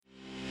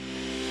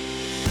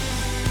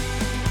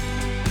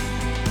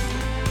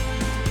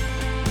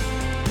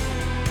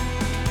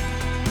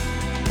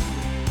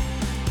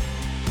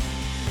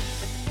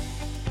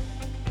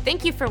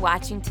Thank you for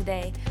watching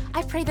today.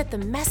 I pray that the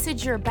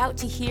message you're about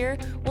to hear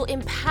will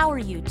empower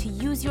you to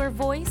use your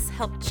voice,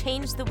 help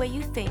change the way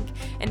you think,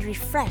 and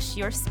refresh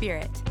your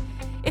spirit.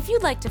 If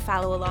you'd like to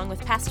follow along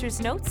with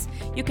Pastor's notes,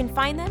 you can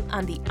find them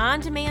on the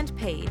on-demand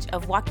page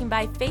of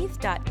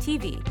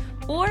walkingbyfaith.tv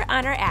or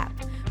on our app,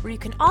 where you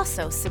can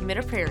also submit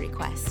a prayer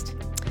request.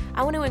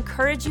 I want to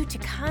encourage you to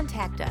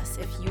contact us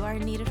if you are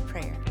in need of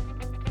prayer.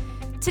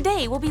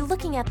 Today, we'll be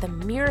looking at the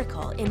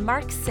miracle in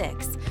Mark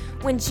 6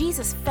 when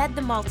Jesus fed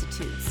the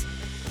multitudes.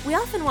 We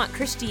often want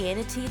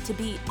Christianity to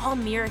be all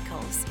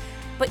miracles,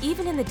 but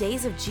even in the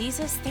days of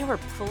Jesus, there were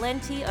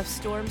plenty of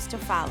storms to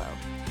follow.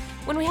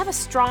 When we have a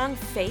strong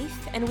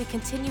faith and we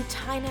continue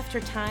time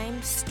after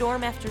time,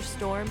 storm after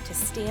storm to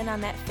stand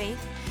on that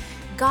faith,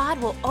 God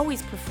will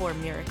always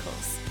perform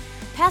miracles.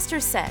 Pastor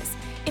says,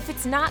 if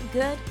it's not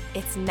good,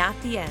 it's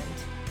not the end.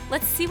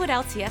 Let's see what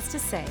else he has to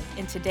say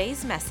in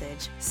today's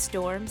message,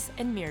 Storms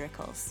and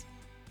Miracles.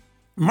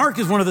 Mark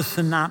is one of the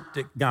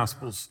synoptic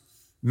gospels.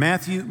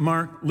 Matthew,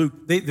 Mark, Luke,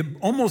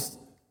 almost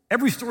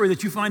every story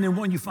that you find in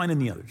one, you find in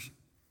the others.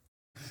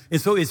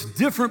 And so it's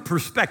different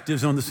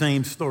perspectives on the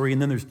same story.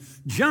 And then there's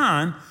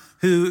John,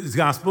 whose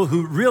gospel,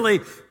 who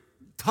really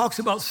talks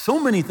about so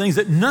many things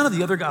that none of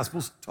the other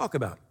gospels talk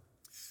about.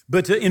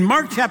 But in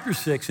Mark chapter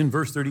 6, in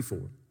verse 34,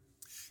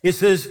 it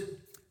says,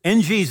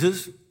 "And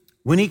Jesus,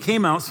 when he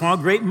came out, saw a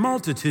great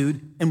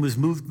multitude and was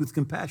moved with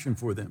compassion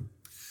for them,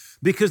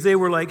 because they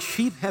were like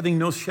sheep having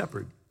no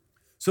shepherd.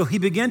 So he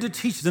began to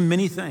teach them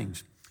many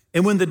things.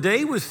 And when the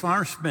day was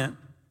far spent,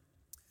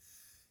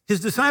 his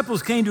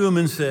disciples came to him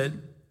and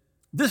said,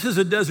 'This is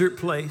a desert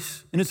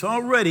place, and it's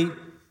already,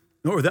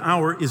 or the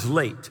hour is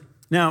late.'"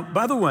 Now,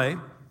 by the way,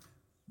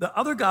 the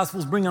other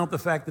gospels bring out the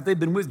fact that they've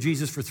been with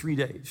Jesus for 3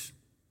 days.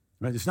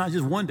 Right? It's not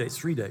just one day, it's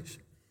 3 days.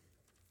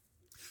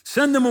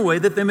 "Send them away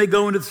that they may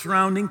go into the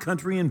surrounding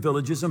country and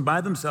villages and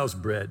buy themselves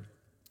bread,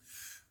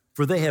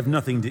 for they have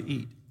nothing to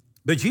eat."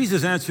 But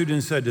Jesus answered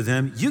and said to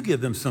them, "You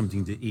give them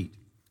something to eat."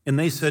 And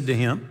they said to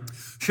him,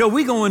 "Shall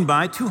we go and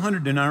buy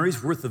 200 denarii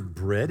worth of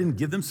bread and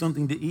give them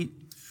something to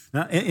eat?"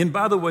 Now, and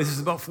by the way, this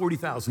is about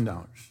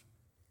 $40,000.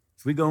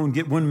 If we go and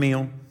get one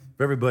meal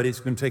for everybody,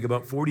 it's going to take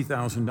about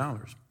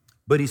 $40,000.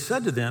 But he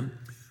said to them,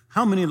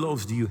 "How many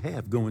loaves do you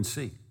have? Go and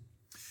see."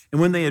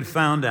 And when they had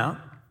found out,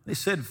 they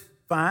said,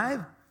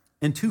 5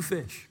 and 2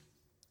 fish.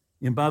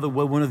 And by the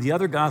way, one of the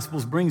other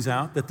gospels brings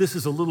out that this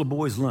is a little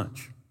boy's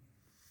lunch.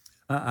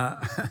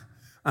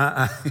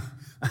 I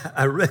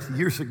read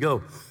years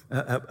ago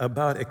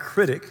about a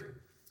critic,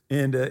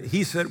 and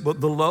he said, well,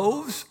 the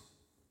loaves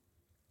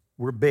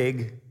were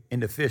big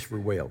and the fish were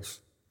whales.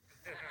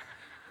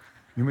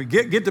 You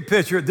get the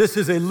picture. This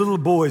is a little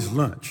boy's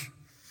lunch.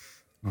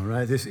 All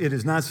right, it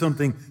is not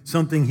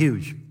something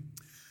huge.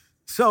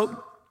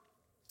 So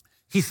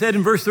he said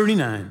in verse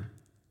 39,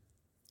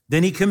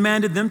 then he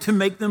commanded them to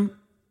make them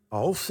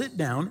all sit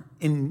down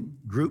in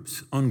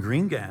groups on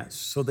green grass.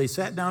 So they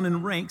sat down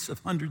in ranks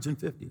of hundreds and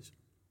fifties.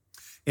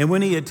 And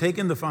when he had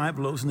taken the 5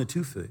 loaves and the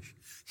 2 fish,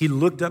 he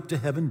looked up to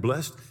heaven,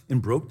 blessed,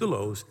 and broke the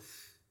loaves,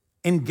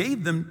 and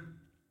gave them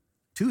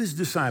to his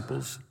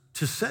disciples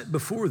to set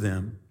before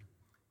them.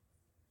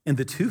 And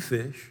the 2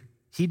 fish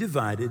he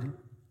divided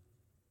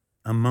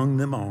among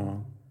them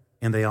all,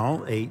 and they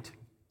all ate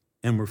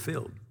and were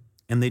filled.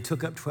 And they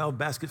took up 12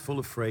 basketfuls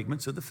of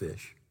fragments of the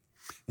fish.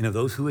 And of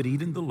those who had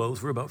eaten the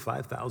loaves were about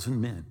 5,000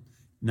 men,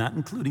 not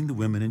including the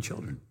women and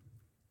children.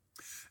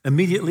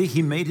 Immediately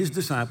he made his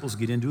disciples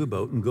get into a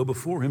boat and go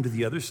before him to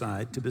the other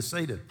side, to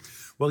Bethsaida,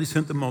 while he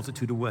sent the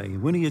multitude away.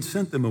 And when he had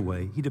sent them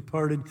away, he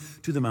departed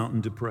to the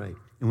mountain to pray.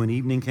 And when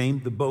evening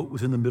came, the boat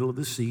was in the middle of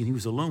the sea, and he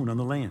was alone on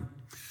the land.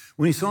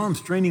 When he saw them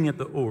straining at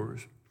the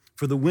oars,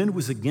 for the wind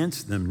was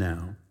against them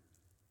now,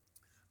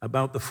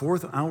 about the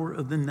 4th hour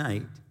of the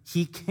night,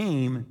 he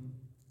came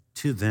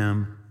to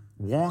them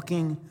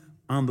walking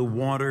on the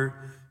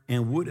water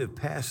and would have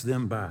passed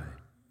them by.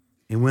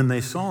 And when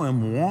they saw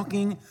him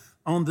walking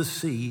on the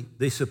sea,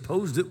 they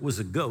supposed it was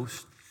a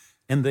ghost,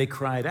 and they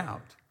cried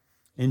out.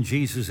 And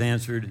Jesus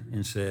answered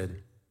and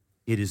said,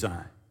 "It is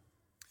I."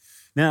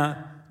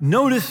 Now,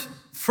 notice,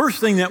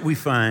 first thing that we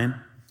find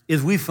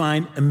is we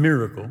find a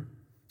miracle,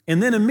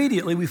 and then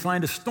immediately we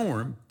find a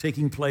storm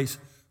taking place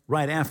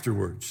right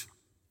afterwards.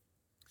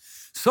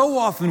 So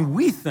often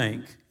we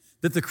think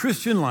that the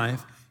Christian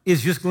life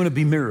is just going to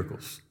be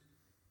miracles.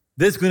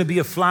 There's going to be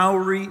a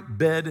flowery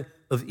bed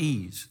of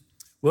ease.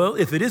 Well,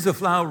 if it is a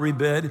flowery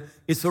bed,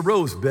 it's a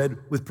rose bed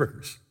with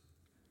prickers.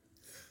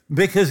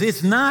 Because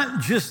it's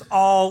not just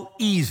all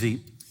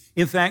easy.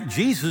 In fact,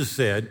 Jesus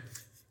said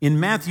in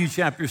Matthew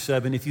chapter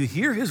 7, if you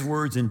hear his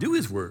words and do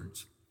his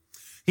words,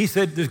 he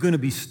said there's going to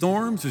be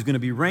storms, there's going to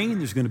be rain,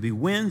 there's going to be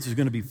winds, there's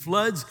going to be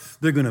floods.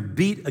 They're going to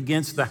beat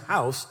against the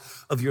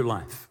house of your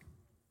life.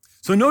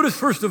 So notice,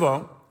 first of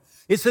all,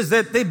 it says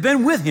that they've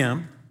been with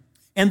him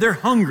and they're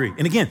hungry.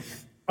 And again,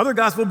 other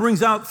gospel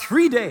brings out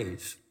 3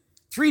 days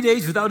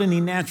without any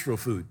natural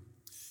food.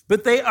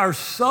 But they are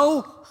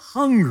so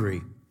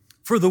hungry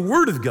for the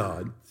word of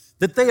God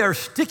that they are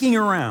sticking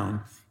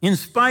around in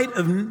spite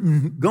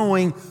of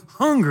going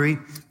hungry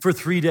for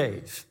 3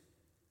 days.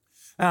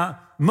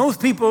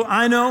 Most people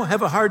I know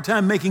have a hard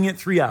time making it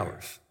 3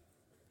 hours.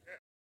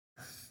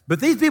 But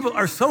these people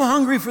are so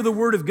hungry for the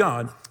Word of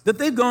God that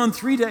they've gone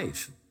 3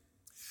 days.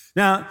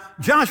 Now,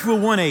 Joshua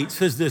 1:8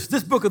 says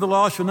this book of the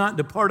law shall not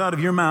depart out of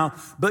your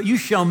mouth, but you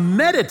shall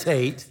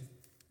meditate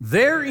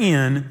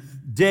therein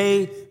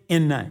day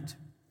and night.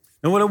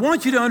 Now, what I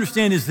want you to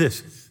understand is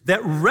this,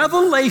 that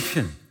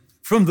revelation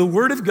from the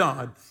Word of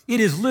God, it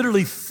is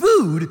literally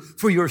food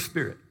for your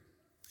spirit.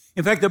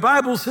 In fact, the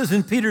Bible says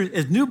in Peter,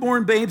 as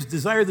newborn babes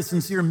desire the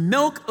sincere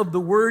milk of the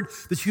Word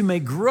that you may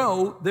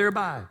grow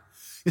thereby.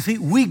 You see,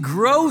 we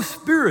grow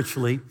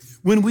spiritually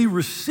when we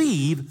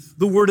receive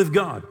the Word of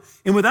God.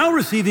 And without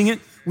receiving it,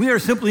 we are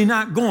simply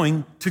not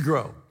going to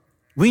grow.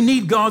 We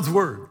need God's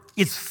Word.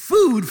 It's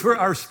food for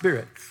our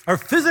spirit. Our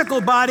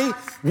physical body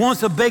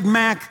wants a Big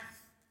Mac,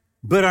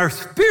 but our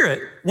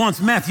spirit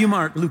wants Matthew,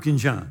 Mark, Luke, and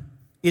John.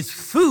 It's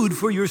food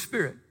for your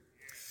spirit.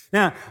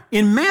 Now,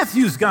 in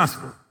Matthew's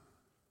gospel,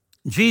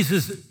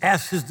 Jesus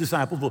asked his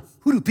disciples, well,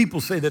 who do people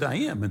say that I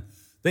am? And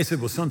they said,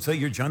 well, some say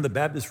you're John the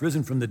Baptist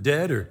risen from the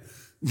dead, or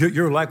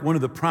you're like one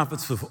of the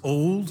prophets of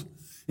old.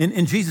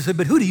 And Jesus said,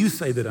 but who do you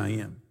say that I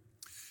am?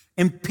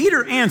 And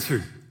Peter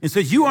answered and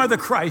said, you are the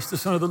Christ, the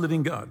Son of the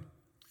living God.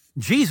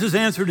 Jesus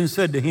answered and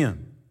said to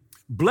him,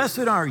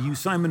 blessed are you,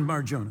 Simon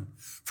Bar-Jonah,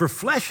 for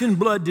flesh and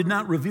blood did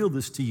not reveal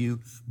this to you,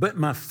 but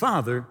my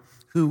Father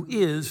who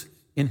is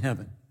in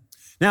heaven.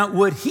 Now,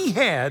 what he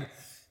had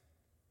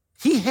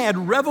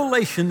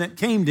revelation that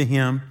came to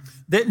him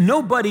that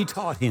nobody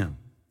taught him,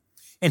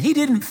 and he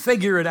didn't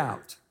figure it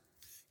out.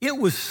 It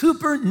was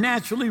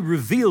supernaturally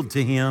revealed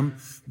to him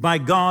by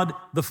God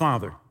the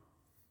Father.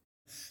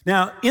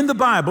 Now, in the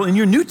Bible, in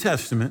your New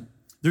Testament,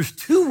 there's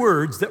 2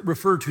 words that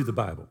refer to the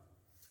Bible.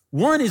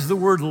 One is the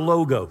word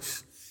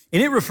logos,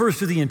 and it refers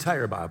to the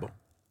entire Bible,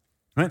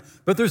 right?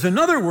 But there's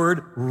another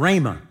word,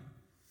 rhema,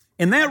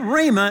 and that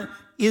rhema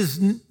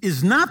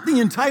is not the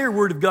entire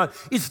Word of God.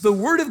 It's the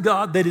Word of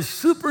God that is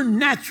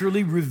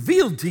supernaturally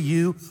revealed to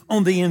you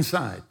on the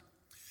inside.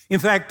 In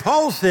fact,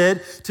 Paul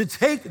said to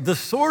take the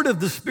sword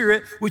of the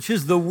Spirit, which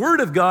is the Word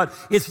of God,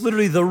 it's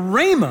literally the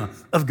rhema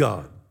of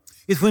God.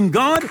 It's when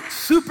God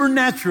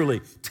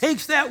supernaturally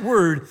takes that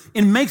word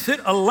and makes it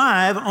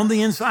alive on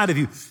the inside of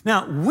you.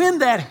 Now, when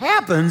that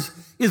happens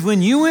is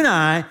when you and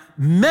I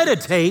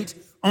meditate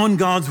on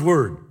God's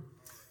Word.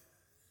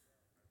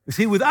 You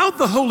see, without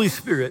the Holy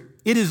Spirit,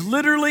 it is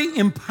literally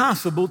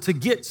impossible to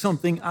get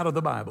something out of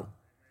the Bible.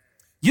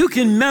 You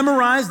can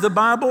memorize the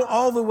Bible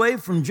all the way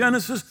from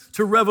Genesis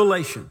to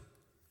Revelation.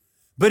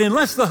 But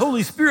unless the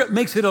Holy Spirit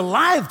makes it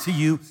alive to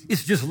you,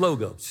 it's just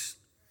logos.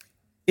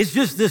 It's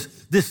just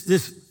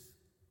this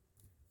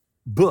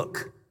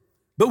book.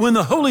 But when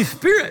the Holy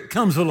Spirit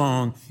comes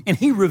along and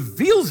he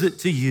reveals it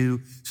to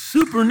you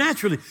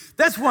supernaturally,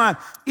 that's why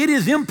it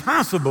is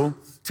impossible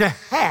to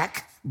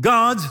hack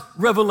God's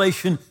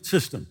revelation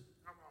system.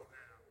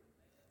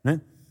 Right?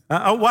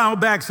 A while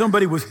back,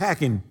 somebody was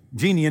hacking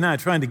Jeannie and I,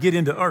 trying to get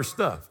into our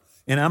stuff.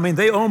 And I mean,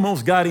 they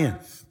almost got in.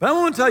 But I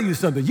want to tell you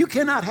something. You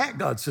cannot hack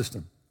God's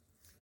system.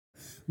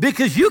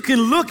 Because you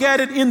can look at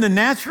it in the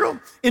natural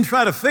and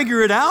try to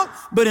figure it out,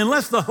 but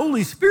unless the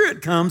Holy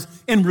Spirit comes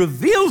and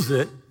reveals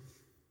it,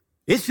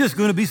 it's just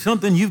going to be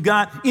something you've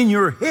got in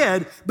your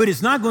head, but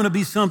it's not going to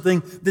be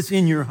something that's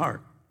in your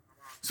heart.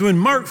 So in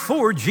Mark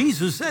 4,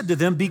 Jesus said to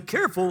them, be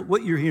careful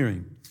what you're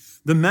hearing.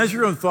 The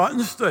measure of thought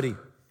and study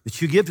that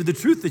you give to the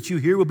truth that you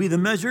hear will be the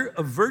measure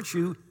of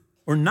virtue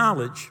or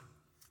knowledge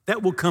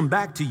that will come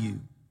back to you.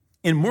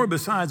 And more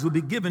besides will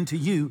be given to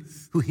you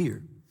who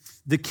hear.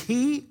 The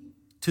key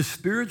to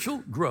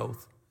spiritual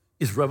growth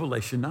is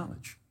revelation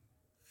knowledge.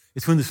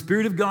 It's when the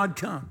Spirit of God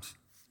comes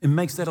and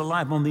makes that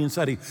alive on the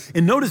inside of you.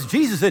 And notice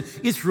Jesus said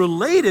it's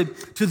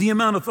related to the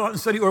amount of thought and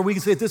study, or we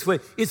can say it this way,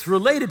 it's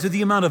related to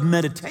the amount of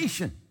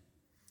meditation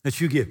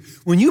that you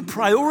give. When you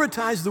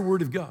prioritize the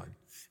Word of God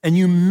and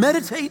you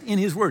meditate in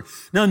His Word.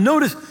 Now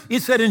notice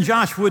it said in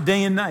Joshua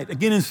day and night.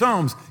 Again in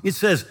Psalms, it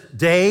says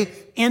day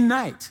and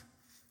night.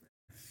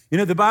 You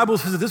know, the Bible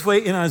says it this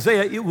way in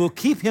Isaiah, it will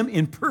keep him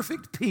in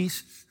perfect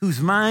peace whose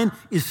mind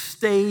is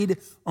stayed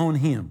on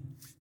Him.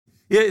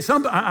 Yeah,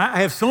 I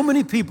have so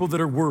many people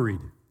that are worried.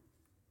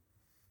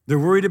 They're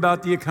worried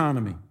about the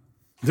economy.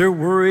 They're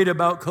worried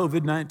about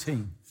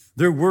COVID-19.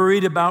 They're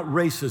worried about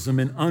racism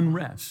and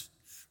unrest.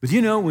 But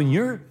you know, when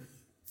your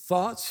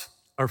thoughts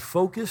are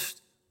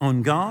focused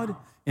on God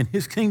and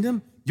His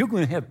kingdom, you're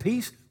going to have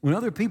peace when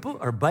other people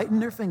are biting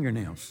their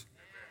fingernails.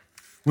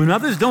 When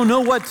others don't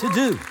know what to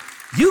do,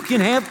 you can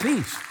have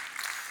peace.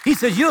 He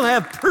says you'll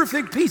have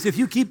perfect peace if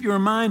you keep your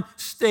mind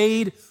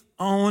stayed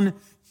on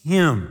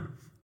Him.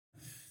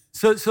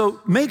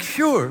 So make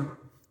sure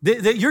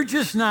that you're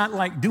just not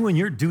like doing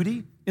your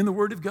duty in the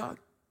Word of God.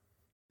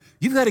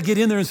 You've got to get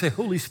in there and say,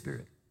 Holy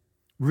Spirit,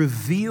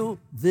 reveal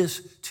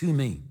this to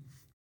me.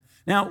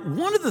 Now,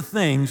 one of the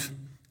things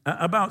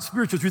about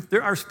spiritual truth,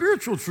 there are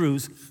spiritual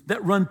truths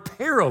that run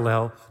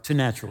parallel to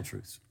natural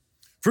truths.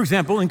 For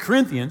example, in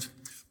Corinthians,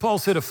 Paul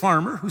said a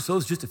farmer who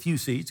sows just a few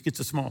seeds gets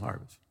a small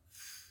harvest.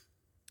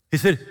 He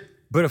said,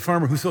 but a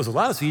farmer who sows a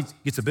lot of seeds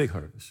gets a big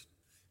harvest.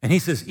 And he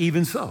says,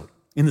 even so,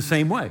 in the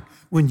same way,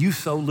 when you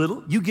sow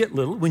little, you get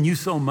little. When you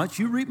sow much,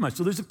 you reap much.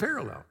 So there's a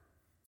parallel.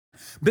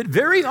 But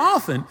very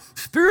often,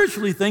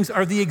 spiritually, things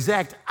are the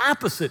exact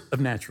opposite of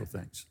natural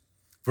things.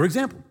 For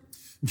example,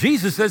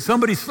 Jesus says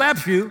somebody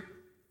slaps you.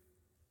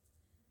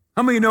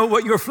 How many know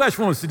what your flesh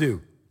wants to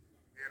do?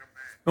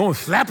 Oh,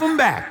 slap them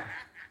back.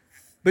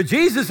 But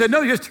Jesus said,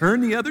 no, just turn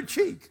the other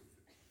cheek.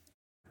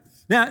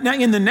 Now,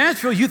 in the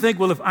natural, you think,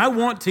 well, if I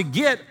want to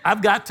get,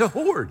 I've got to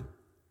hoard.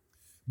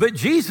 But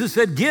Jesus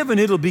said, give and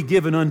it'll be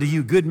given unto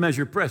you. Good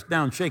measure, pressed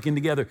down, shaken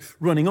together,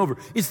 running over.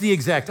 It's the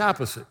exact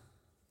opposite.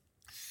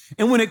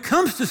 And when it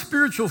comes to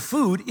spiritual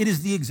food, it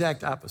is the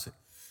exact opposite.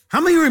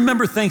 How many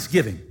remember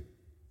Thanksgiving?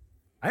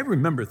 I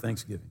remember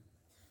Thanksgiving.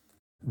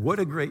 What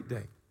a great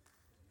day.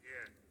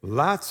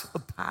 Lots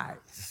of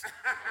pies.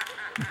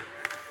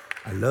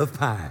 I love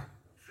pie.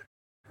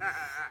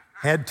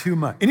 Had too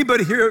much.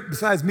 Anybody here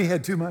besides me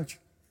had too much?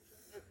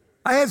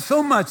 I had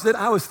so much that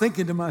I was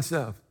thinking to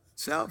myself,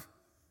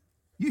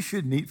 you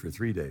shouldn't eat for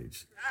 3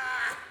 days.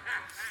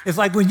 It's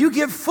like when you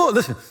get full,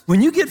 listen,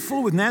 when you get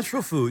full with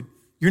natural food,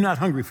 you're not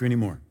hungry for any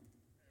more.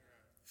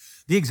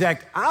 The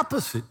exact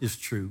opposite is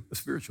true of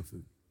spiritual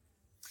food.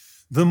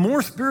 The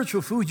more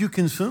spiritual food you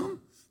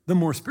consume, the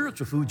more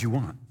spiritual food you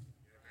want.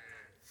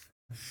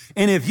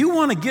 And if you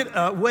want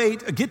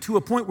to get to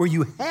a point where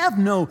you have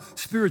no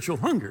spiritual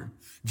hunger,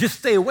 just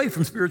stay away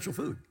from spiritual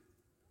food.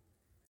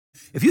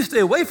 If you stay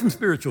away from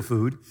spiritual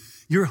food,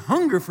 your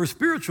hunger for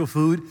spiritual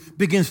food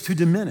begins to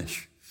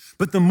diminish.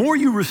 But the more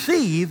you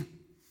receive,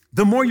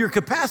 the more your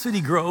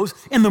capacity grows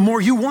and the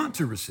more you want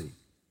to receive.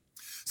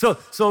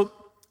 So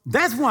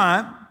that's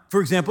why,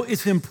 for example,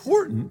 it's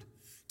important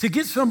to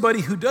get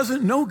somebody who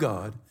doesn't know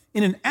God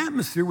in an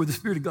atmosphere where the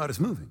Spirit of God is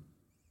moving.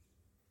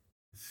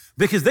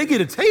 Because they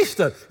get a taste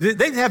of,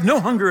 they have no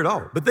hunger at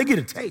all, but they get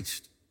a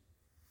taste.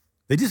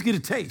 They just get a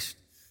taste.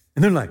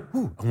 And they're like,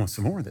 ooh, I want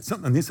some more of that.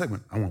 Something on the inside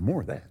went, I want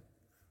more of that.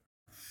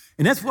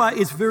 And that's why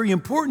it's very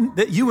important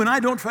that you and I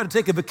don't try to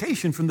take a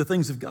vacation from the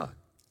things of God.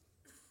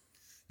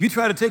 You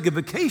try to take a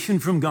vacation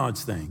from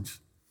God's things.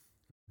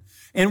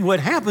 And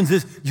what happens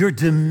is your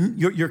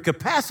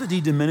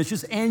capacity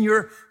diminishes and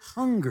your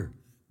hunger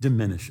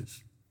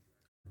diminishes.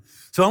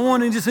 So I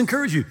want to just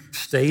encourage you,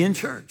 stay in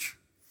church.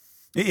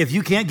 If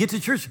you can't get to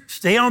church,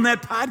 stay on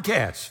that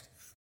podcast.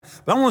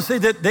 But I want to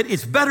say that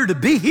it's better to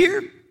be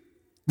here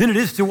than it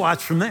is to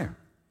watch from there.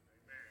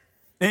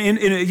 And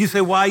you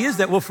say, why is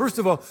that? Well, first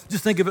of all,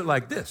 just think of it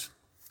like this.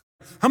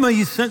 How many of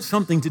you sensed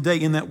something today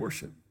in that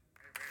worship?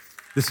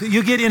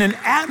 You get in an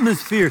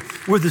atmosphere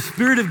where the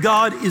Spirit of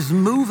God is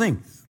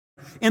moving.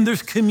 And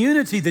there's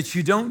community that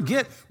you don't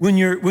get when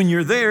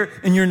you're there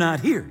and you're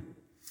not here.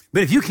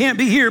 But if you can't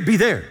be here, be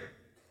there.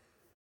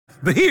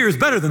 But here is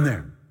better than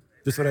there.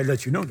 Just thought I'd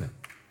let you know that.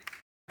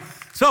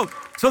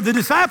 So the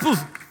disciples,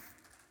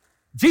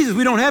 Jesus,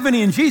 we don't have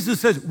any, and Jesus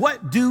says,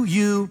 what do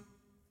you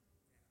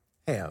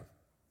have?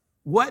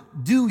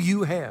 What do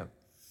you have?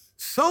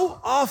 So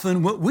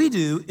often what we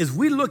do is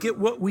we look at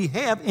what we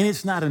have and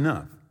it's not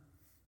enough.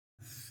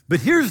 But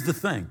here's the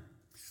thing.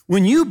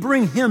 When you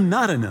bring him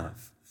not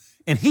enough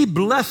and he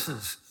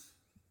blesses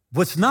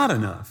what's not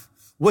enough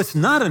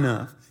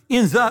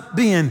ends up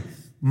being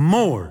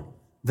more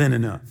than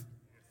enough.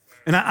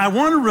 And I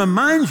want to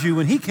remind you,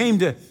 when he came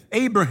to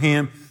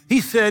Abraham,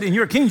 he said, in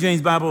your King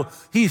James Bible,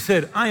 he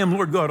said, I am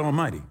Lord God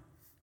Almighty.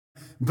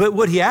 But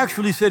what he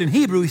actually said in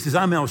Hebrew, he says,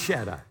 I'm El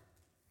Shaddai.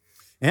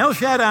 And El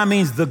Shaddai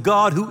means the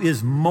God who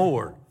is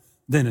more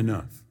than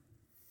enough.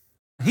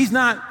 He's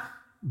not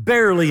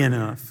barely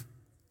enough.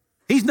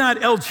 He's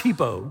not El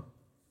Cheapo.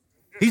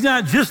 He's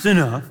not just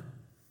enough.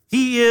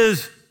 He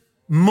is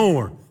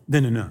more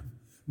than enough.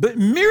 But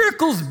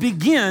miracles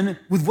begin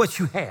with what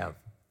you have.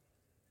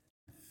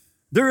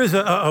 There is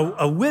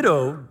a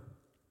widow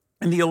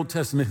in the Old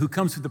Testament who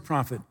comes to the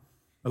prophet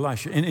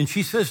Elisha, and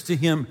she says to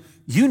him,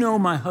 you know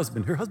my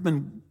husband. Her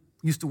husband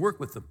used to work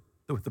with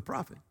the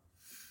prophet.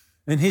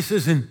 And he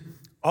says, and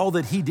all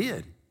that he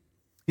did.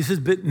 He says,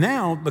 but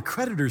now the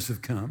creditors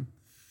have come,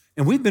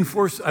 and I've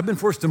been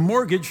forced to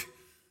mortgage.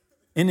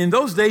 And in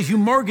those days, you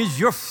mortgaged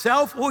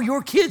yourself or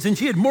your kids, and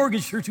she had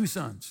mortgaged her 2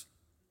 sons.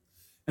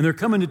 And they're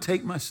coming to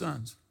take my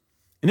sons.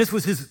 And this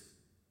was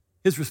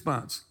his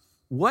response.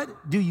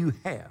 What do you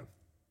have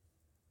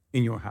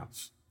in your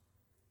house?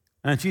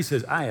 And she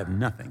says, I have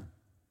nothing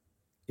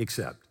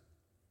except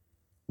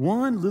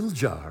one little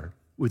jar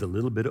with a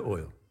little bit of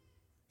oil.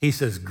 He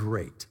says,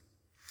 great.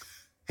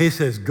 He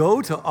says,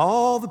 go to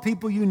all the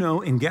people you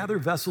know and gather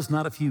vessels,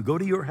 not a few. Go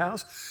to your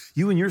house,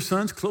 you and your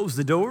sons, close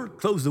the door,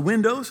 close the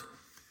windows,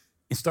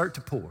 and start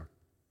to pour.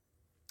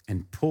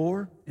 And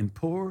pour and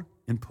pour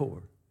and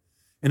pour.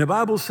 And the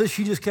Bible says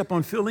she just kept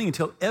on filling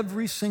until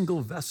every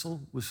single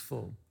vessel was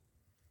full.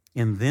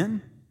 And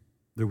then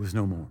there was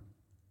no more.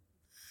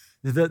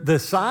 The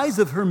size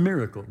of her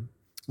miracle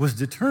was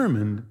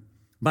determined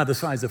by the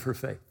size of her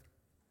faith.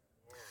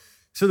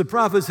 So the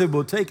prophet said,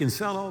 well, take and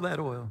sell all that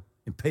oil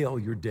and pay all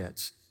your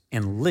debts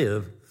and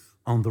live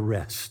on the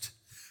rest.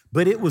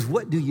 But it was,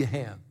 what do you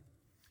have?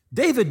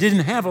 David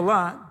didn't have a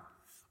lot.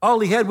 All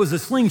he had was a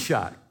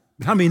slingshot,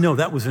 But how many know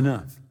that was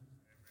enough?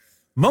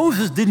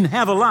 Moses didn't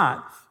have a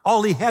lot.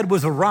 All he had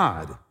was a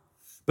rod.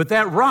 But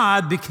that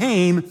rod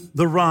became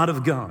the rod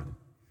of God.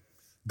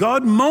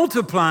 God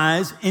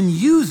multiplies and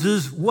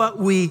uses what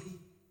we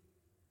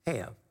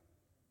have.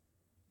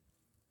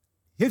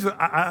 Here's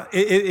what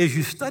as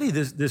you study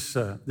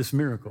this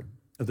miracle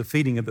of the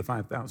feeding of the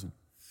 5,000,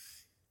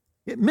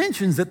 it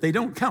mentions that they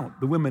don't count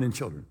the women and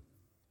children.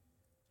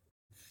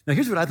 Now,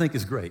 here's what I think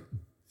is great.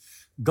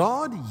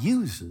 God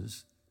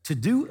uses to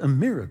do a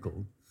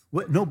miracle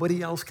what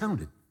nobody else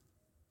counted.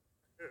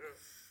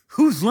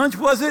 Whose lunch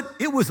was it?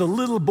 It was a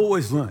little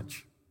boy's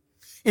lunch.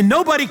 And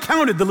nobody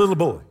counted the little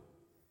boy.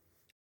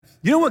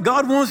 You know what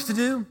God wants to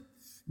do?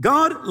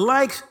 God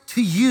likes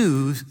to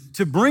use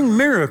to bring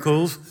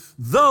miracles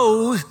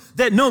those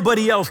that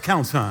nobody else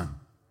counts on.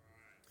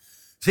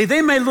 See,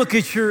 they may look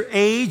at your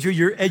age or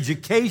your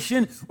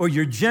education or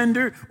your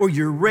gender or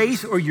your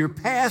race or your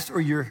past or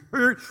your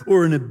hurt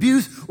or an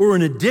abuse or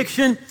an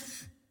addiction,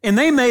 and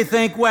they may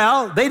think,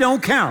 well, they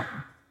don't count.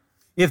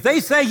 If they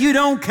say you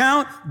don't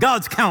count,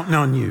 God's counting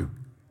on you.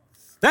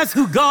 That's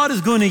who God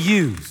is going to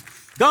use.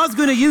 God's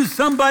going to use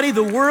somebody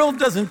the world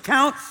doesn't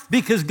count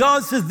because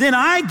God says, then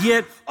I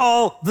get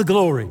all the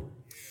glory.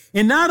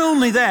 And not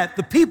only that,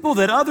 the people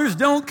that others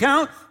don't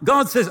count,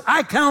 God says,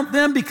 I count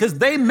them because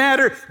they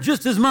matter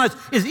just as much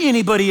as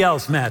anybody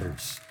else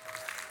matters.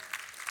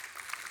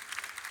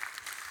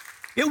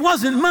 It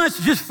wasn't much,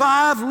 just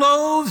 5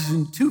 loaves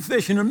and 2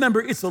 fish. And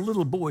remember, it's a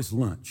little boy's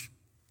lunch.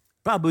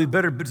 Probably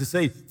better to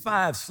say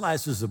 5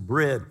 slices of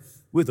bread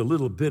with a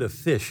little bit of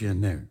fish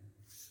in there.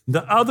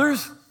 The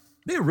others,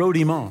 they wrote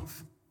him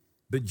off,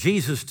 but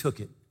Jesus took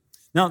it.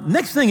 Now,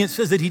 next thing it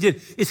says that he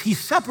did is he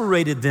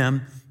separated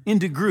them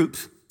into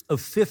groups of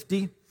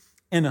 50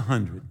 and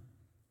 100.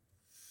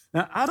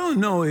 Now, I don't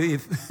know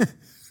if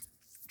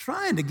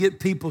trying to get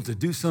people to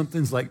do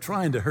something's like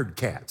trying to herd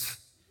cats.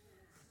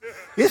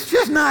 It's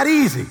just not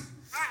easy,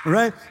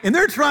 right? And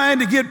they're trying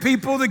to get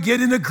people to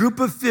get in a group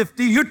of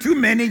 50. You're too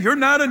many. You're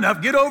not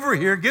enough. Get over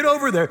here. Get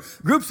over there.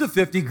 Groups of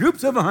 50,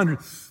 groups of 100.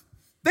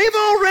 They've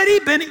already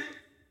been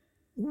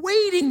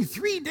waiting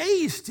 3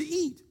 days to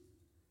eat.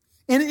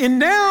 And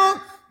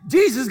now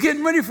Jesus is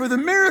getting ready for the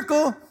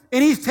miracle,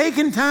 and he's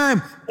taking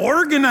time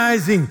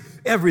organizing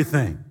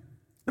everything.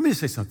 Let me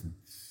just say something.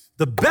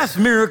 The best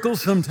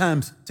miracles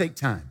sometimes take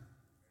time.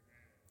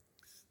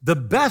 The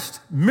best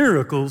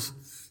miracles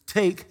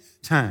take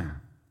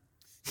time.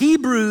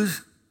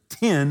 Hebrews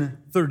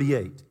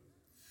 10:38.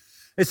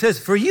 It says,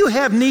 for you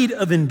have need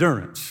of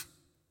endurance.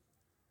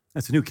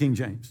 That's the New King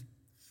James.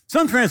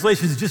 Some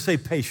translations just say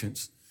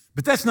patience,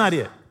 but that's not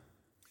it.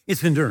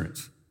 It's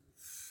endurance.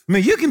 I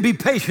mean, you can be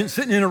patient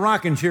sitting in a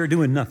rocking chair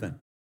doing nothing.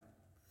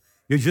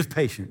 You're just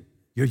patient.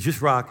 You're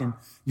just rocking.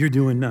 You're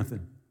doing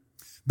nothing.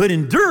 But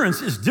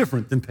endurance is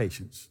different than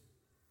patience.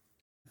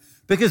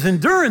 Because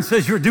endurance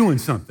says you're doing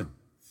something.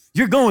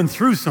 You're going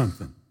through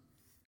something.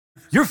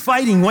 You're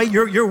fighting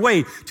your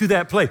way to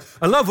that place.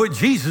 I love what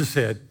Jesus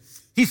said.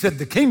 He said,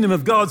 the kingdom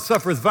of God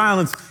suffereth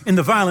violence, and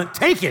the violent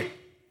take it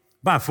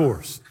by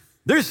force.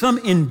 There's some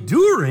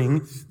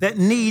enduring that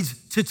needs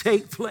to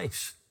take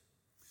place.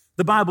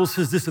 The Bible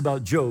says this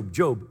about Job,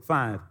 Job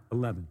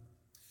 5:11.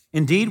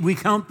 Indeed, we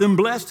count them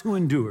blessed who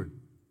endured.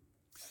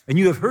 And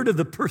you have heard of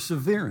the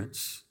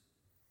perseverance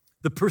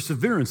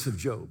of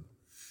Job,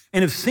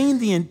 and have seen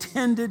the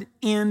intended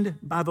end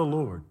by the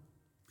Lord,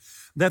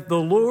 that the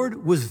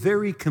Lord was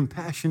very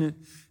compassionate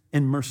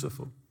and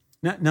merciful.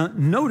 Now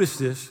notice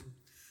this,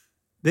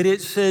 that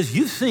it says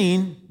you've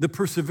seen the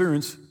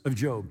perseverance of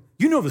Job.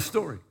 You know the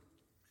story.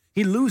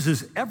 He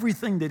loses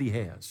everything that he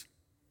has.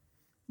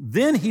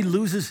 Then he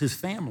loses his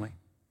family.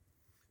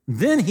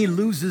 Then he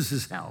loses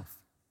his health.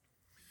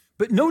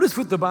 But notice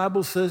what the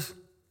Bible says,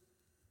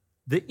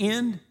 the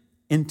end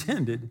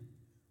intended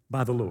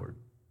by the Lord.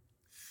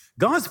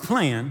 God's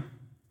plan,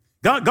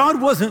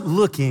 God wasn't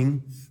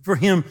looking for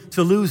him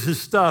to lose his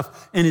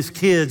stuff and his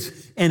kids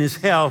and his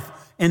health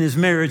and his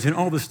marriage and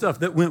all the stuff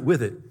that went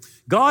with it.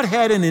 God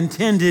had an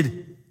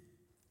intended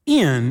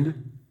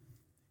end,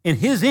 and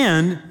his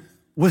end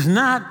was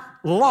not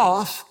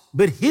loss,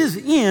 but his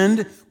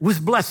end was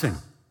blessing.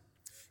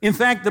 In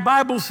fact, the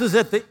Bible says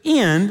at the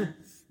end,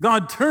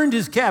 God turned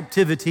his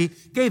captivity,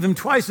 gave him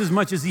twice as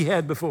much as he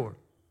had before.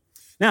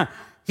 Now,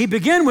 he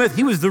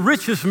was the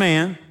richest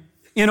man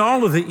in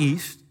all of the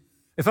East.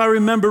 If I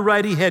remember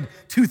right, he had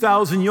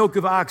 2,000 yoke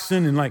of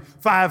oxen and like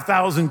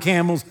 5,000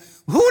 camels.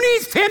 Who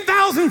needs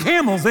 10,000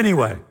 camels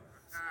anyway?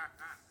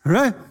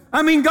 Right?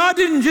 I mean, God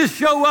didn't just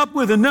show up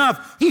with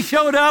enough. He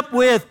showed up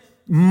with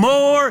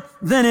more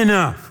than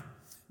enough.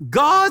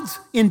 God's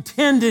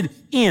intended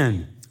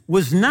end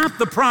was not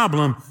the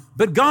problem,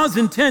 but God's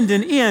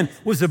intended end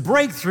was a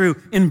breakthrough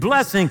in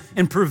blessing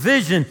and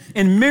provision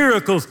and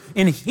miracles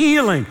and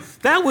healing.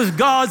 That was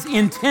God's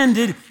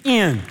intended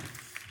end.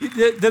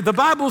 The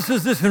Bible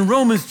says this in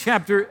Romans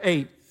chapter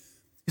 8.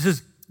 It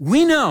says,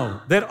 we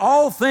know that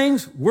all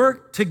things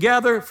work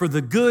together for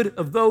the good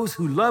of those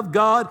who love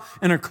God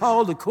and are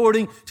called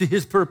according to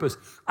his purpose.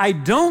 I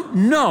don't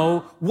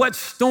know what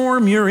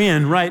storm you're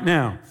in right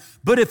now,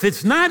 but if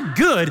it's not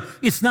good,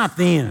 it's not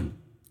the end.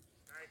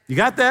 You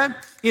got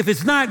that? If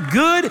it's not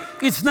good,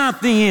 it's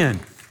not the end.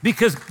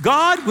 Because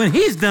God, when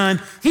he's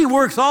done, he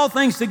works all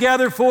things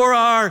together for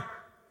our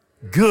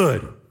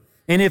good.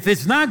 And if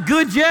it's not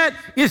good yet,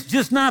 it's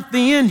just not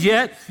the end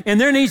yet. And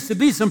there needs to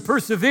be some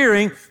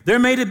persevering. There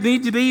may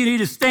need to be, you need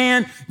to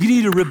stand, you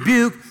need to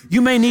rebuke,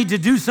 you may need to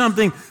do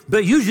something,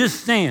 but you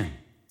just stand.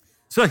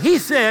 So he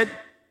said,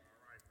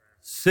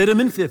 sit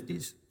them in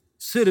 50s,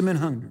 sit them in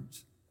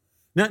hundreds.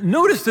 Now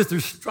notice that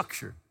there's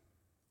structure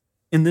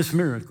in this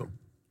miracle.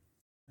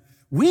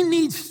 We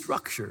need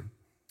structure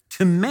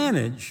to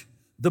manage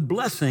the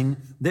blessing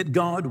that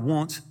God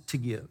wants to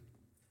give.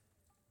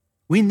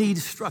 We need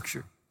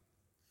structure.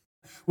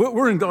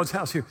 We're in God's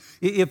house here.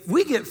 If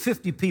we get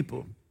 50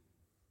 people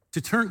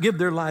to give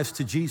their lives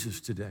to Jesus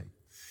today,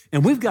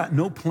 and we've got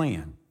no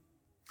plan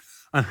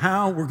on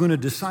how we're going to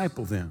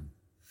disciple them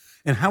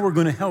and how we're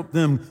going to help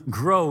them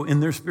grow in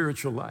their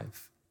spiritual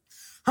life.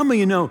 How many of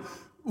you know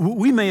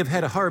we may have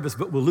had a harvest,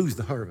 but we'll lose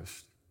the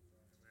harvest?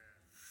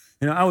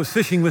 You know, I was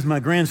fishing with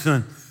my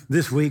grandson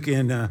this week,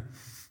 and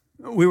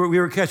we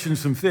were catching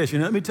some fish.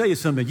 And let me tell you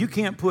something: you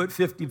can't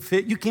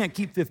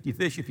keep 50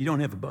 fish if you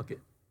don't have a bucket.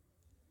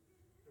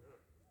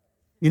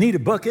 You need a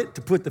bucket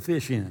to put the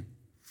fish in.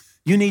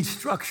 You need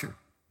structure.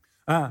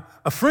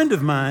 A friend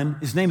of mine,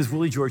 his name is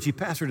Willie George. He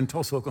pastored in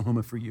Tulsa,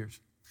 Oklahoma for years.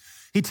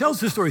 He tells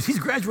his stories. He's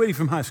graduating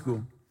from high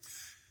school.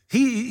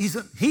 He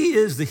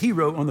is the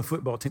hero on the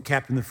football team,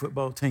 captain of the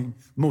football team,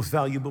 most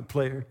valuable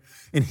player.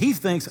 And he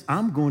thinks,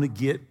 I'm going to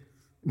get,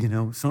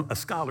 a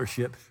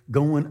scholarship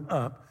going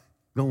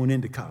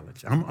into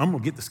college. I'm going to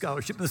get the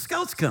scholarship. And the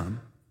scouts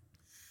come,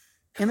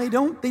 and they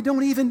don't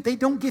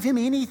give him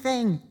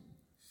anything.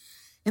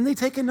 And they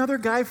take another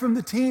guy from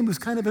the team who's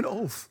kind of an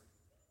oaf.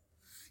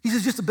 He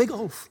says, just a big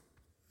oaf.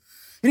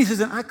 And he says,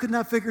 and I could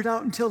not figure it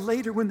out until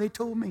later when they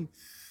told me.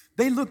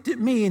 They looked at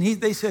me and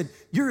they said,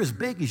 you're as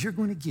big as you're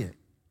going to get.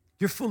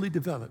 You're fully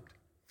developed.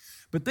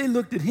 But they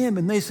looked at him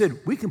and they said,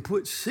 we can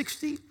put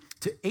 60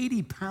 to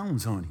 80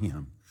 pounds on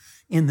him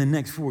in the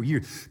next 4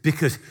 years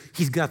because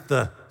he's got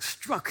the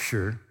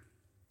structure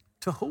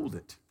to hold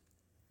it.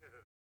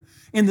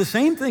 And the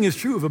same thing is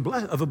true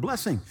of a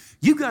blessing.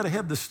 You've got to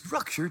have the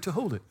structure to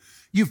hold it.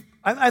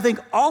 I think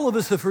all of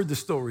us have heard the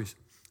stories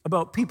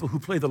about people who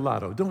play the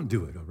lotto. Don't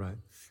do it, all right?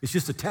 It's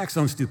just a tax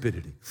on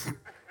stupidity.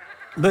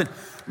 But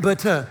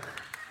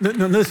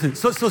listen.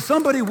 So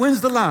somebody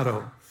wins the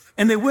lotto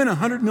and they win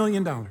 $100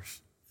 million.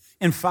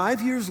 And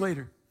 5 years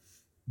later,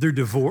 they're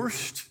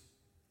divorced.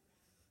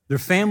 Their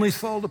families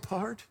fall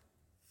apart.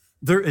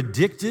 They're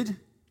addicted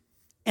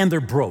and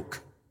they're broke.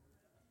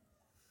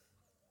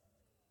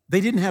 They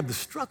didn't have the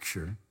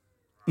structure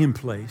in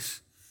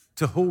place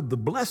to hold the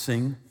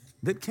blessing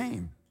that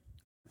came.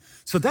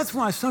 So that's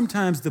why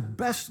sometimes the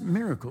best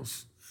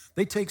miracles,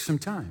 they take some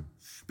time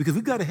because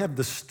we've got to have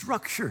the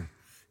structure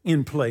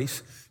in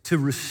place to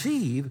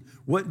receive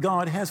what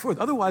God has for us.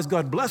 Otherwise,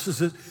 God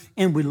blesses it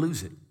and we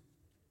lose it.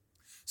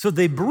 So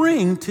they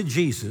bring to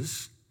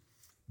Jesus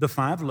the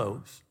 5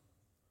 loaves,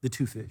 the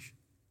 2 fish.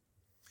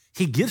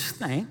 He gives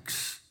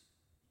thanks.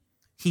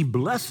 He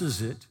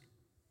blesses it.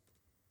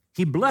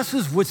 He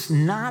blesses what's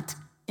not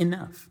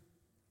enough.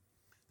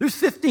 There's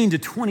 15 to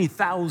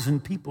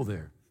 20,000 people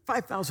there,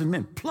 5,000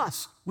 men,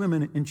 plus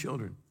women and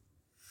children.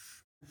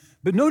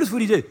 But notice what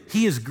he did.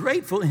 He is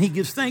grateful and he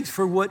gives thanks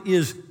for what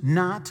is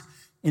not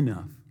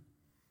enough.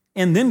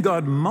 And then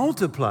God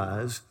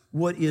multiplies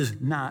what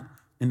is not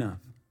enough.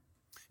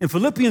 In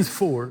Philippians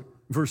 4,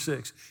 verse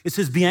 6, it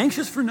says, be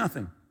anxious for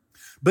nothing,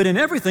 but in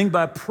everything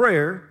by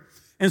prayer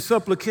and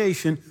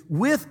supplication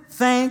with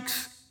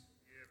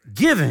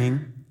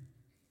thanksgiving,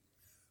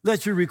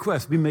 let your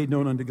requests be made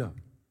known unto God.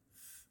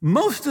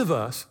 Most of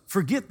us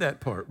forget that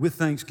part with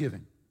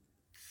thanksgiving.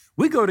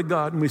 We go to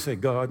God and we say,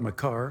 God, my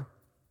car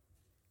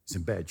is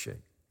in bad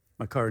shape.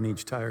 My car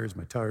needs tires.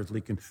 My tire's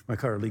leaking. My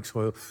car leaks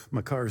oil.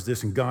 My car is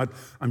this. And God,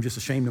 I'm just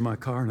ashamed of my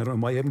car and I don't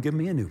know why you haven't given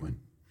me a new one.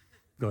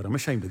 God, I'm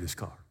ashamed of this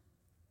car.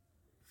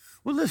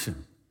 Well,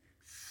 listen,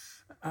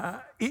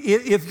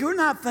 if you're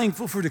not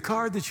thankful for the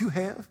car that you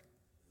have,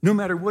 no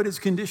matter what its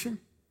condition,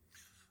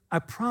 I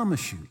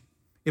promise you,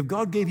 if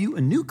God gave you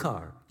a new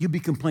car, you'd be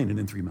complaining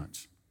in 3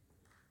 months.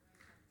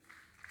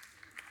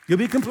 You'll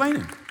be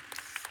complaining.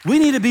 We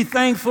need to be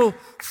thankful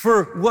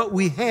for what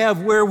we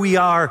have where we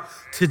are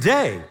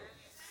today.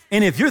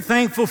 And if you're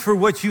thankful for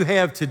what you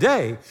have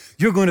today,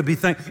 you're going to be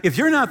thankful. If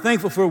you're not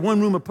thankful for a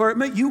 1-room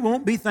apartment, you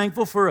won't be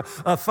thankful for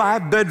a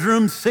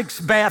 5-bedroom,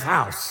 6-bath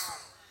house.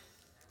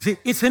 See,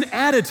 it's an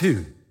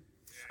attitude.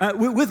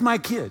 With my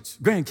kids,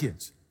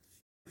 grandkids,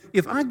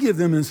 if I give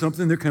them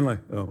something, they're kind of like,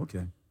 oh,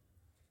 okay.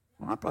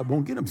 Well, I probably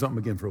won't get them something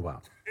again for a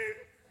while.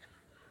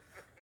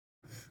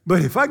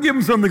 But if I give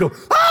them something, they go,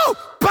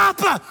 oh,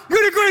 Papa,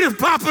 you're the greatest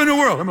Papa in the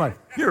world. I'm like,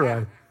 you're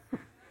right.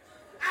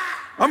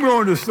 I'm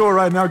going to the store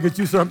right now to get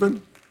you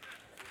something.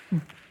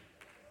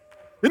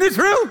 Isn't it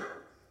true?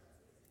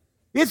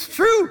 It's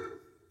true.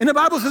 And the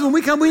Bible says when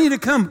we come, we need to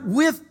come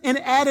with an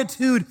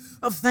attitude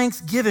of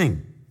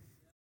thanksgiving.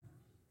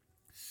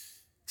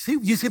 See,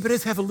 you say, but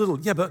let's have a little.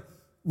 Yeah, but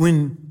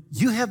when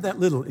you have that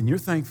little and you're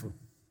thankful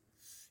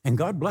and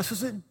God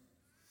blesses it,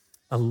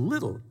 a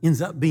little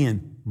ends up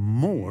being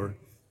more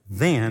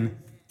than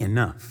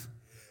enough.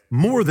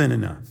 More than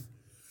enough.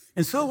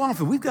 And so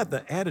often we've got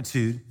the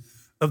attitude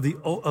of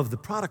the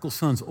prodigal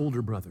son's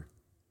older brother.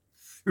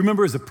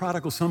 Remember, as the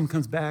prodigal son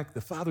comes back,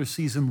 the father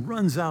sees him,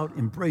 runs out,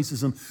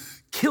 embraces him,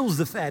 kills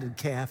the fatted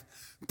calf,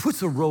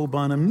 puts a robe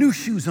on him, new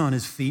shoes on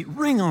his feet,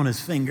 ring on his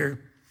finger.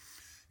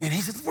 And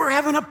he says, we're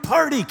having a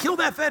party, kill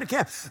that fatted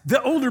calf.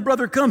 The older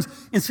brother comes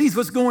and sees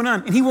what's going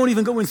on, and he won't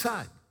even go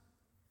inside.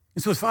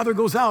 And so his father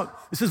goes out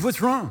and says,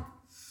 what's wrong?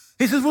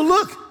 He says, well,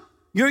 look,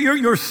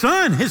 your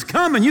son has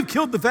come and you've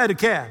killed the fatted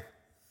calf.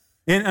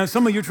 And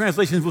some of your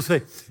translations will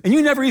say, and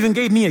you never even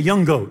gave me a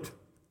young goat.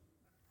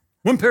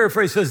 One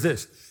paraphrase says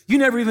this, you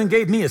never even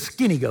gave me a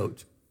skinny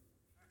goat.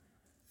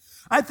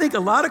 I think a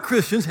lot of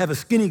Christians have a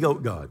skinny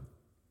goat God.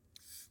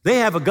 They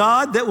have a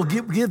God that will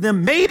give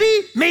them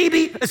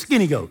maybe a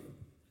skinny goat.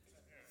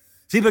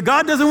 See, but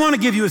God doesn't want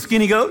to give you a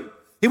skinny goat.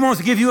 He wants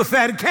to give you a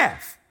fatted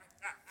calf.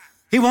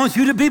 He wants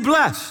you to be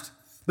blessed.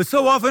 But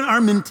so often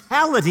our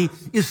mentality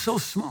is so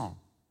small.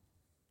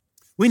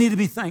 We need to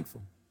be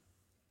thankful.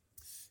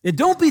 And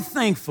don't be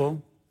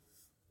thankful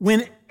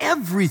when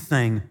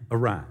everything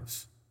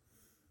arrives.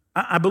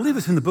 I believe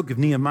it's in the book of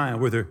Nehemiah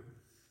where they're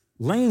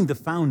laying the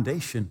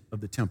foundation of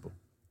the temple.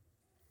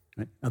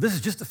 Right? Now, this is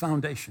just the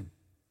foundation.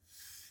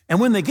 And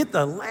when they get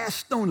the last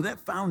stone of that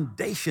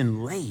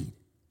foundation laid,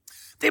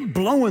 they're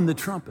blowing the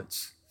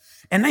trumpets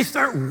and they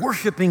start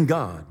worshiping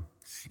God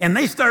and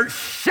they start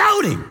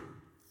shouting.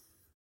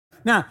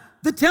 Now,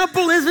 the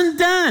temple isn't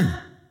done.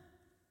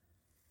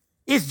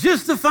 It's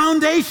just the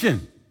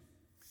foundation.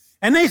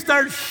 And they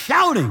start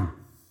shouting,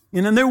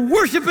 and they're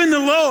worshiping the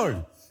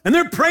Lord, and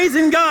they're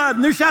praising God,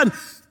 and they're shouting,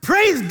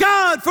 praise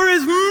God for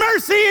his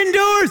mercy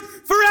endures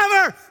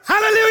forever.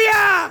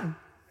 Hallelujah.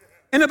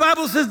 And the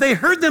Bible says they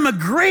heard them a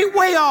great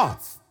way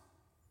off.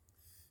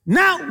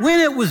 Not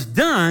when it was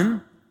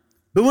done,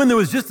 but when there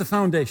was just the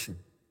foundation.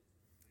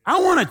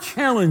 I want to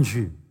challenge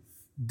you.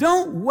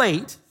 Don't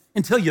wait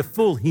until your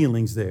full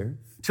healing's there,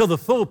 till the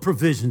full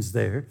provision's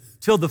there,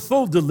 till the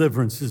full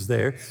deliverance is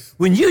there.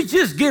 When you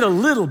just get a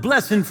little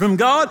blessing from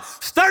God,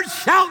 start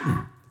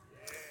shouting.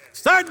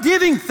 Start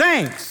giving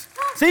thanks.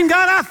 Saying,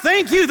 God, I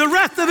thank you. The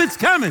rest of it's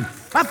coming.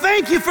 I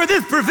thank you for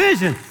this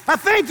provision. I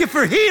thank you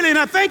for healing.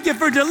 I thank you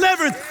for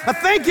deliverance. I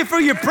thank you for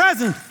your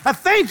presence. I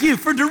thank you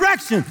for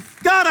direction.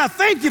 God, I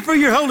thank you for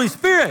your Holy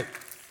Spirit.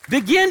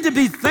 Begin to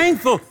be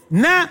thankful,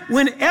 not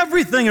when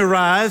everything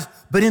arrives,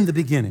 but in the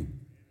beginning.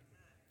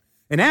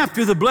 And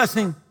after the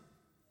blessing,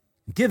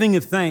 giving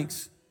of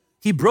thanks,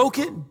 he broke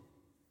it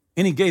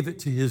and he gave it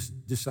to his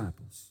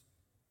disciples.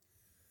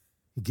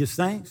 He gives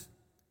thanks,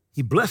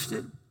 he blessed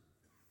it,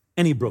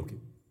 and he broke it.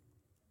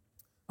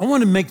 I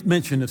want to make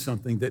mention of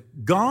something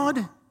that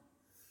God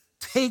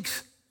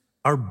takes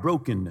our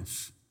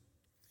brokenness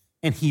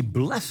and he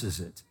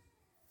blesses it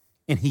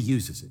and he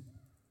uses it.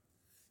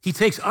 He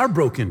takes our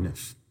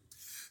brokenness.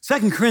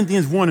 2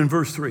 Corinthians 1 and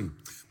verse 3.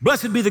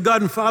 Blessed be the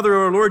God and Father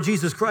of our Lord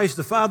Jesus Christ,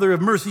 the Father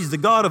of mercies, the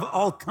God of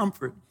all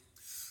comfort,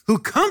 who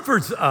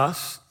comforts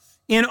us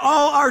in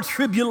all our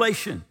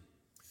tribulation.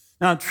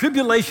 Now,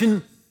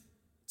 tribulation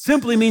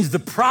simply means the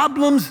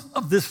problems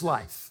of this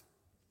life,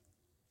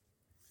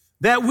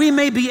 that we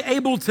may be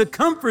able to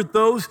comfort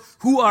those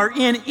who are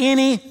in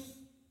any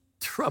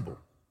trouble,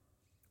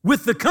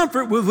 with the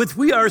comfort with which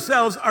we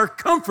ourselves are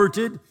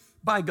comforted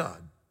by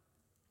God.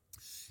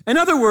 In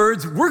other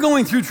words, we're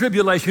going through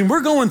tribulation,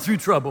 we're going through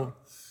trouble,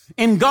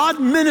 and God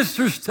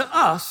ministers to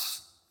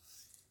us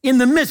in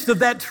the midst of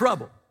that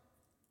trouble.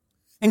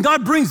 And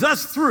God brings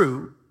us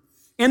through.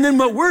 And then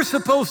what we're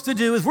supposed to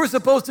do is we're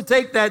supposed to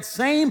take that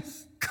same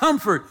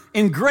comfort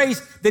and grace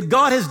that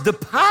God has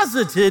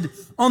deposited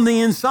on the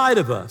inside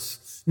of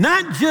us,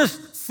 not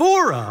just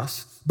for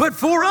us, but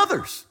for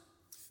others.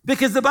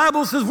 Because the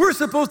Bible says we're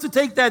supposed to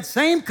take that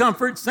same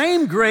comfort,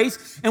 same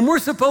grace, and we're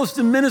supposed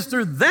to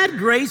minister that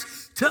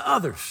grace to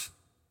others.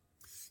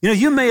 You know,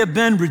 you may have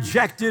been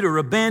rejected or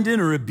abandoned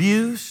or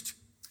abused.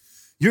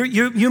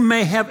 You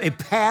may have a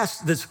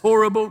past that's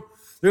horrible.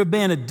 There have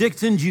been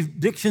addictions,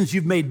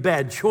 you've made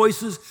bad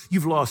choices,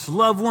 you've lost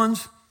loved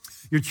ones,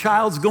 your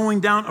child's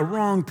going down a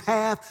wrong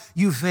path,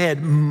 you've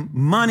had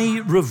money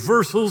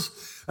reversals,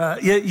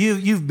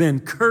 you've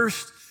been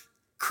cursed,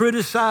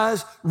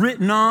 criticized,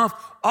 written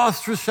off,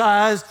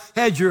 ostracized,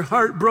 had your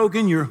heart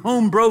broken, your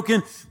home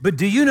broken. But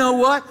do you know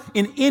what?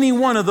 In any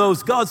one of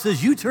those, God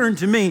says, you turn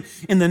to me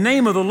in the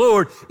name of the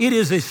Lord. It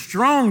is a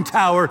strong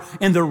tower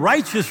and the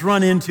righteous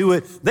run into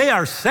it. They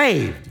are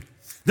saved.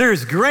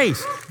 There's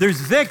grace, there's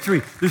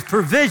victory, there's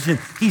provision.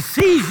 He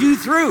sees you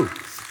through.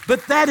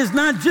 But that is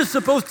not just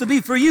supposed to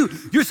be for you.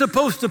 You're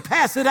supposed to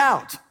pass it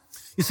out.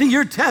 You see,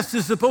 your test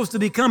is supposed to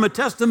become a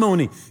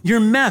testimony. Your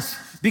mess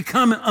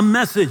become a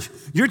message.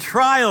 Your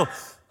trial,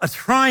 a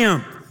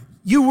triumph.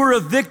 You were a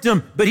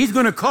victim, but he's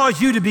going to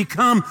cause you to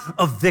become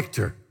a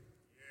victor.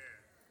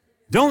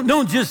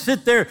 Don't just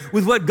sit there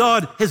with what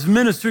God has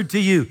ministered to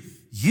you.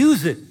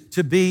 Use it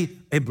to be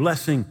a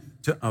blessing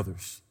to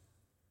others.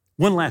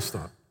 One last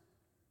thought.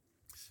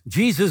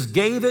 Jesus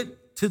gave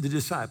it to the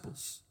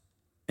disciples,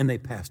 and they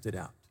passed it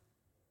out.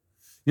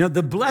 You know,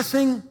 the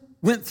blessing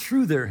went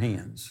through their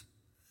hands,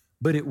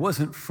 but it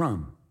wasn't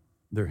from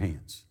their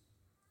hands.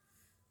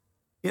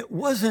 It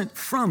wasn't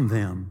from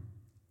them,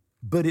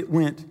 but it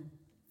went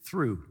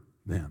through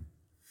them.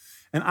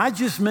 And I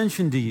just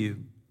mentioned to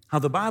you how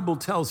the Bible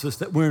tells us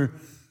that when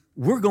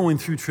we're going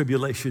through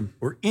tribulation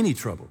or any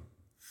trouble,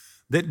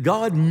 that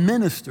God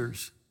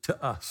ministers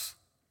to us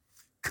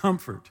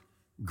comfort,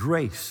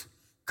 grace,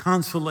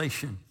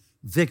 consolation,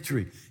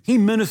 victory. He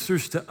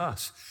ministers to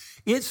us.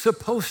 It's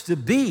supposed to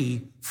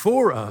be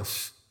for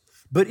us,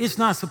 but it's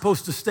not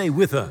supposed to stay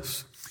with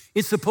us.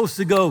 It's supposed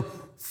to go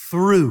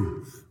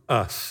through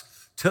us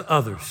to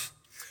others.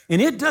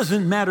 And it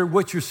doesn't matter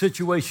what your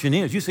situation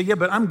is. You say, yeah,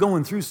 but I'm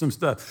going through some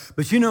stuff.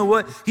 But you know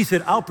what? He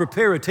said, I'll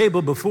prepare a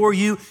table before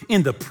you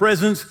in the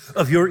presence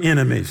of your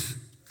enemies.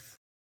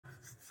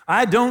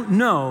 I don't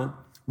know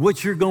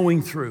what you're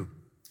going through,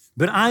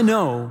 but I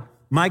know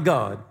my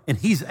God, and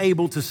he's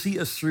able to see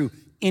us through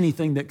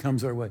anything that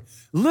comes our way.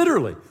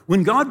 Literally,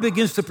 when God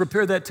begins to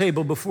prepare that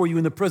table before you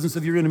in the presence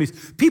of your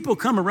enemies, people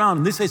come around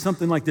and they say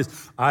something like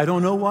this, I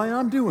don't know why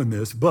I'm doing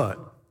this, but.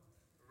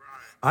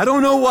 I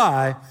don't know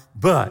why,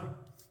 but.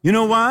 You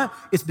know why?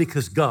 It's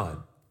because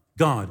God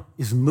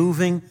is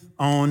moving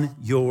on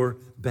your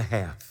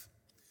behalf.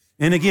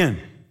 And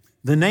again,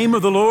 the name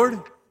of the Lord,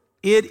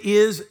 it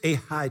is a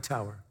high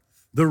tower.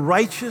 The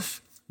righteous,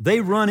 they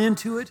run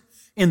into it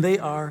and they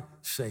are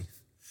safe.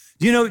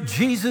 You know,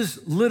 Jesus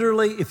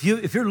literally, if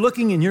you're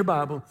looking in your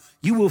Bible,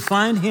 you will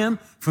find him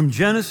from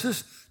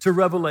Genesis to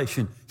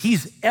Revelation.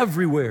 He's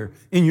everywhere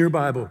in your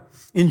Bible.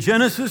 In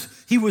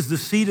Genesis, he was the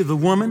seed of the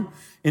woman.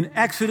 In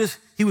Exodus,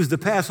 he was the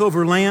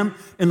Passover lamb.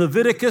 In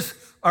Leviticus,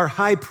 our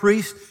high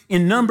priest.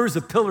 In Numbers,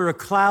 a pillar of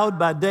cloud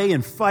by day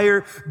and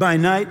fire by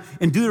night.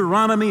 In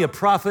Deuteronomy, a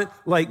prophet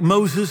like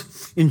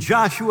Moses. In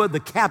Joshua, the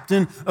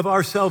captain of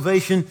our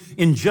salvation.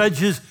 In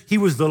Judges, he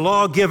was the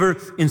lawgiver.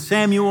 In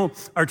Samuel,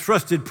 our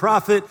trusted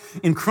prophet.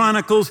 In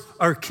Chronicles,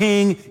 our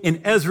king.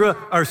 In Ezra,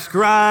 our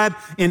scribe.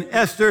 In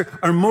Esther,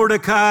 our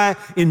Mordecai.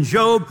 In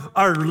Job,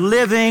 our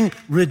living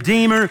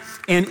redeemer.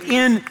 And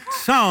in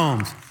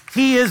Psalms,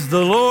 he is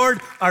the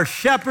Lord, our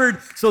shepherd,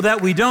 so that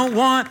we don't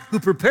want, who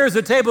prepares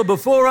a table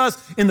before us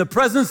in the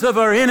presence of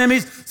our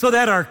enemies, so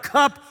that our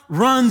cup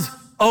runs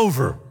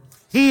over.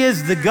 He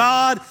is the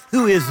God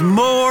who is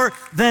more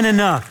than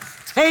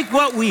enough. Take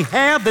what we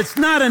have that's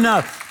not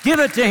enough, give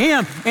it to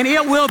him, and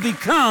it will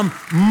become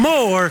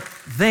more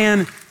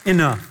than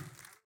enough.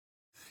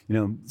 You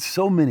know,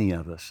 so many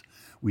of us,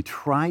 we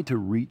try to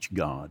reach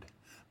God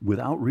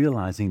without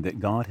realizing that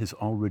God has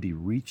already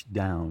reached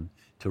down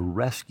to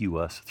rescue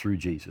us through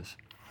Jesus.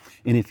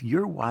 And if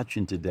you're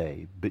watching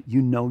today, but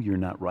you know you're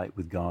not right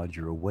with God,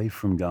 you're away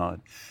from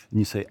God, and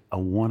you say, I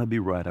want to be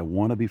right, I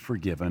want to be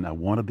forgiven, I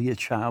want to be a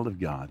child of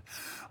God,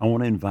 I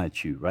want to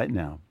invite you right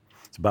now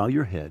to bow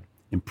your head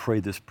and pray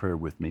this prayer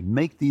with me.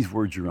 Make these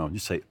words your own.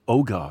 Just say,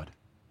 oh God,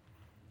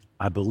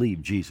 I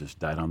believe Jesus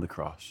died on the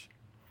cross.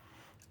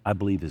 I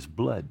believe his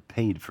blood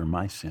paid for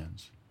my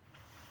sins.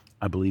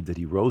 I believe that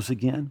he rose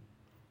again,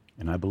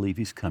 and I believe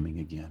he's coming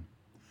again.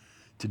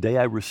 Today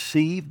I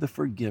receive the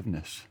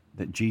forgiveness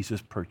that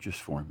Jesus purchased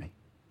for me.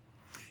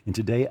 And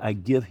today I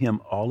give him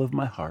all of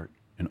my heart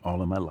and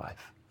all of my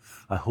life.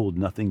 I hold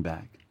nothing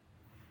back.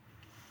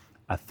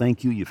 I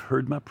thank you, you've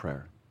heard my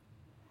prayer,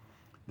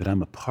 that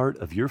I'm a part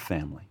of your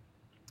family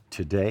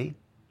today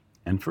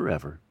and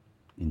forever.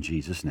 In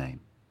Jesus' name,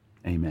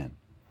 amen.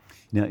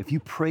 Now, if you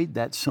prayed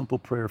that simple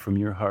prayer from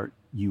your heart,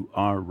 you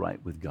are right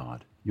with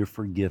God. You're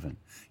forgiven.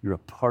 You're a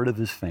part of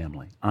his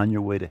family on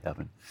your way to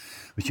heaven.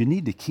 But you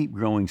need to keep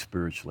growing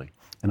spiritually.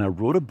 And I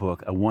wrote a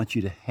book. I want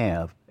you to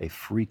have a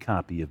free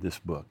copy of this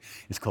book.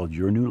 It's called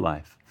Your New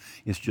Life.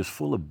 It's just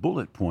full of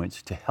bullet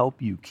points to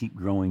help you keep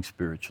growing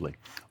spiritually.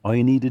 All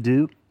you need to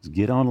do is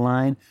get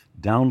online,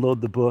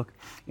 download the book,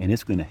 and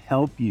it's going to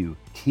help you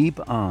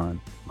keep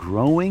on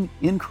growing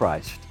in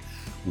Christ,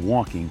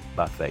 walking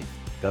by faith.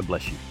 God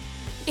bless you.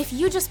 If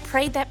you just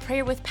prayed that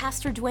prayer with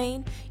Pastor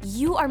Dwayne,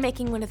 you are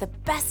making one of the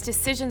best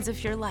decisions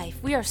of your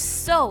life. We are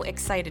so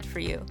excited for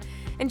you.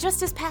 And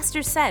just as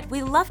Pastor said,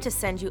 we love to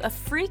send you a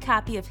free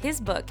copy of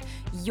his book,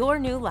 Your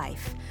New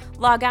Life.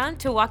 Log on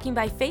to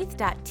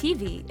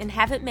walkingbyfaith.tv and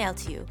have it mailed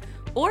to you,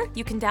 or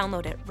you can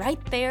download it right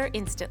there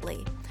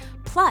instantly.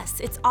 Plus,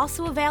 it's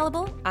also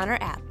available on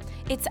our app.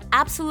 It's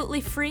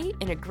absolutely free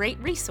and a great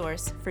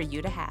resource for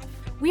you to have.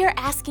 We are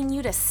asking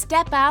you to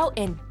step out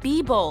and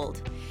be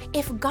bold.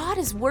 If God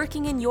is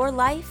working in your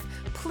life,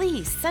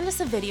 please send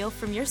us a video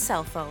from your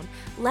cell phone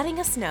letting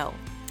us know.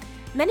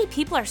 Many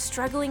people are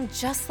struggling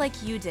just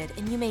like you did,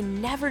 and you may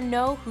never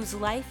know whose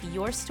life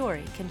your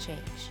story can change.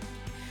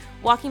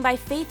 Walking by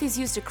Faith is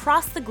used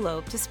across the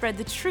globe to spread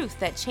the truth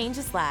that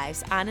changes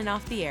lives on and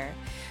off the air.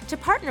 To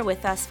partner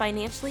with us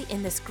financially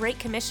in this great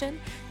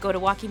commission, go to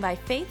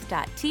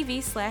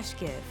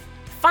walkingbyfaith.tv/give.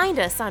 Find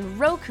us on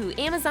Roku,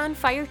 Amazon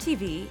Fire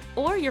TV,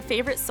 or your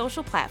favorite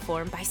social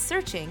platform by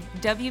searching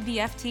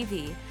WBF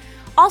TV.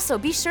 Also,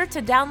 be sure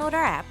to download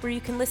our app where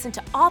you can listen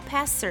to all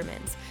past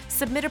sermons,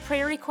 submit a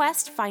prayer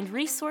request, find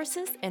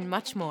resources, and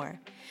much more.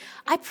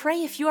 I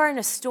pray if you are in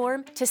a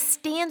storm to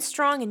stand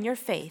strong in your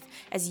faith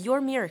as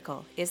your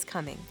miracle is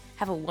coming.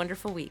 Have a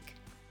wonderful week.